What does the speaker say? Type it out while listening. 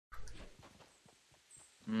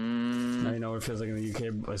know what it feels like in the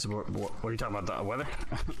UK. What are you talking about? The weather?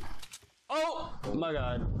 Oh my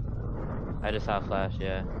god. I just saw a flash,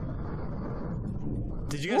 yeah.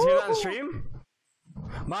 Did you guys hear that on stream?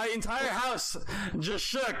 My entire house just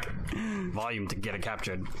shook. Volume to get it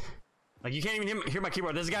captured. Like you can't even hear my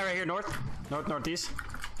keyboard. There's a guy right here, northeast.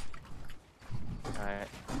 Alright.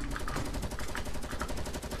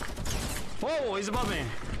 Whoa, he's above me.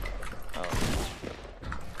 Oh.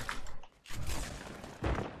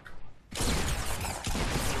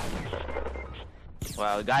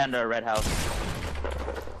 Wow, a guy under a red house.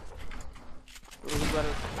 Ooh,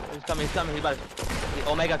 he's coming, he's about to...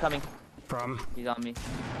 Omega coming. From? He's on me.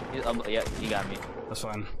 Yeah, he got me. That's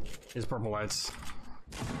fine. His purple lights.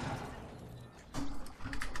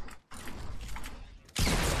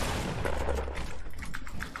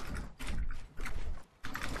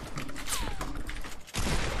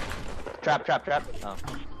 Trap. Oh.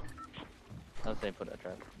 I was saying put a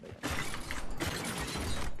trap. But yeah.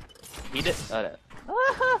 He did.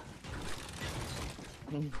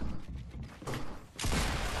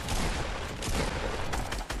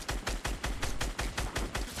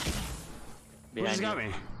 Who just got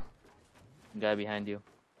me? Guy behind you.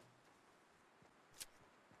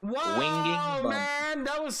 Whoa, Winging man,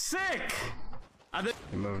 that was sick. I think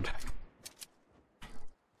he moved.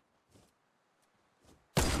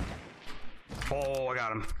 Oh, I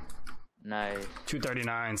got him. Nice.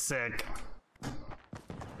 239, sick.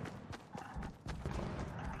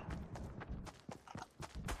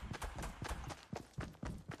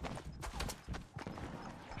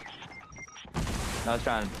 I was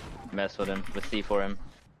trying to mess with him, with C for him.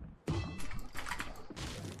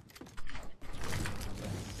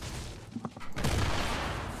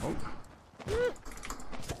 Oh.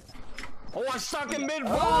 Oh, I stuck in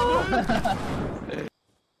mid-ball, dude!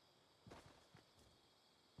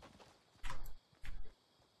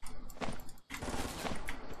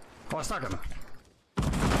 Oh, I stuck him.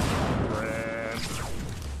 Red.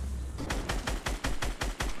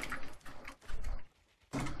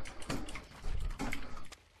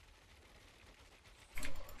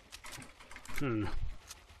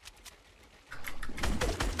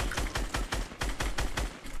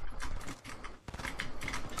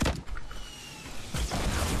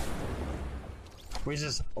 We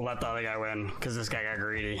just let the other guy win because this guy got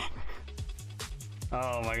greedy.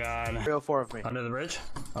 Oh my god. 304 of me. Under the bridge?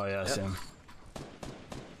 Oh yeah, I see him.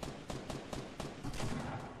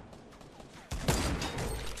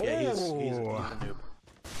 Yeah, he's a noob.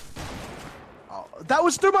 Oh, that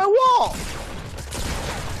was through my wall!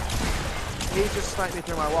 He just sniped me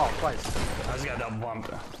through my wall twice. I just got double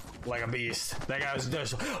bumped like a beast. That guy was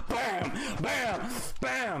just BAM! BAM!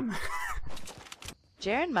 BAM!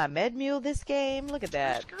 Jaren, my med mule this game. Look at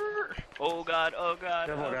that. Oh god, oh god,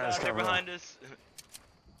 Careful, oh guys, god, they're careful. behind us.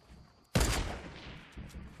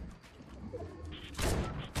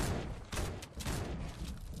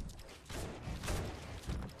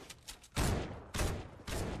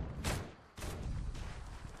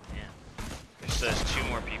 There's 2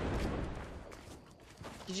 more people.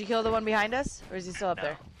 Did you kill the one behind us? Or is he still up No,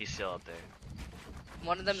 there? he's still up there.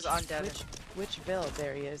 One of them is on Devin. Which build?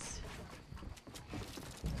 There he is.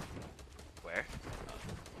 Where?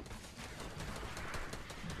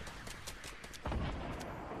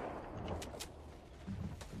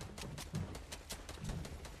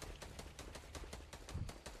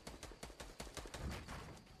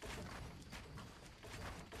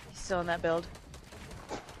 He's still in that build.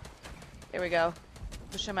 Here we go.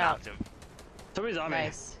 Push him out. Knocked him. Somebody's on me.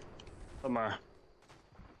 Nice. Somewhere.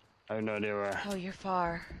 I have no idea where. Oh, you're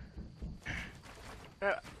far.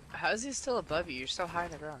 How is he still above you? You're so high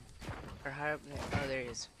on the ground. Or high up there. Oh, there he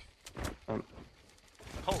is. Holy,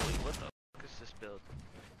 what the fuck is this build?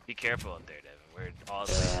 Be careful up there, Devin. We're all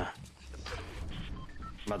Yeah.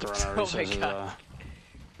 I'm about to run out of Oh my resources. God.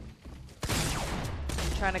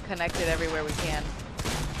 Trying to connect it everywhere we can.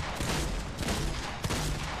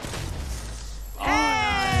 Oh,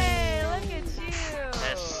 Hey, look at you.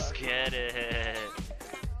 Let's get it.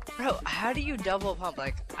 Bro, how do you double pump?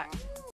 Like,